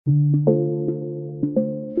Oh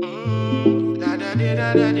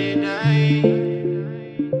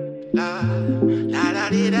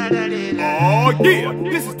yeah,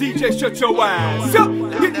 this is DJ Shut Your Eyes Up.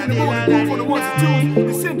 Get in the morning for the ones and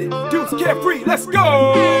twos. Descendent, Dupes, carefree, let's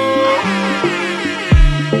go.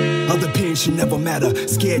 Other opinions should never matter.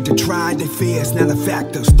 Scared to try, they fear it's not a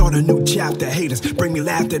factor. Start a new chapter. Haters bring me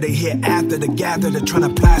laughter. They hear after the gather. They're trying to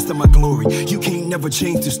plaster my glory. You can't never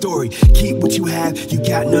change the story. Keep what you have, you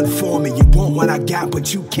got nothing for me. You want what I got,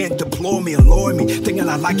 but you can't deplore me, allure me. Thinking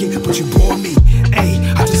I like it, but you bore me. Hey,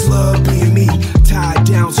 I just love being me. Tied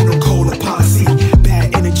down to no cold policy.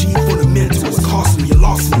 Bad energy for the mental. It's costing me, you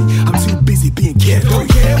lost me. I'm too busy being carefree. Don't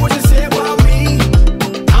care what you say about me.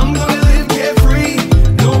 I'm gonna live carefree.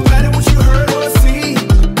 No matter what you heard or see.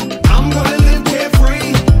 I'm gonna live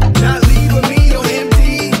carefree. Not leaving me on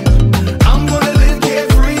empty. I'm gonna live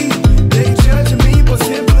carefree. They judging me, but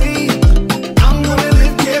simply I'm gonna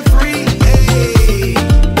live carefree. Hey,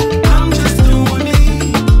 I'm just doing me.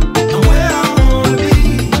 I'm where I wanna be.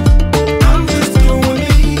 I'm just doing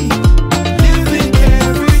me. Living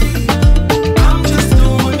carefree. I'm just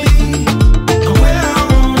doing me. I'm where I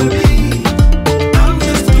wanna be. I'm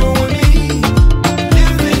just doing me.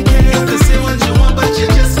 Living carefree. You can say what you want, but you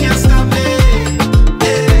just can't stop me.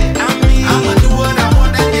 Hey, I'ma do what I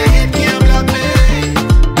want and your head can't block me.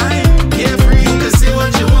 I'm carefree. You can say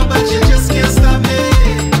what you want, but you just can't stop me.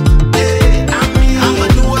 Hey, I'ma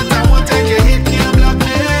do what I want and your head can't block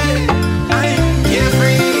me. I'm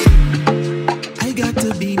carefree. I got to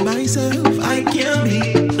be myself. I can't be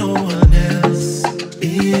no one else.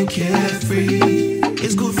 Being carefree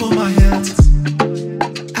is good for my health.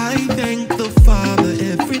 I thank the Father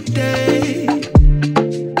every day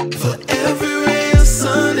for every ray of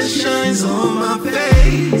sun that shines on my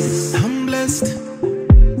face. I'm blessed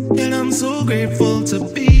and I'm so grateful to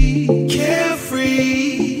be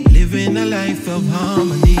carefree, living a life of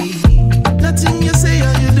harmony. Nothing you say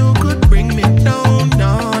or you do could bring me down,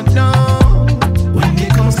 no, no. When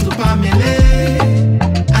it comes to family,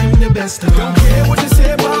 I'm the best around. Don't care what you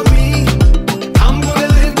say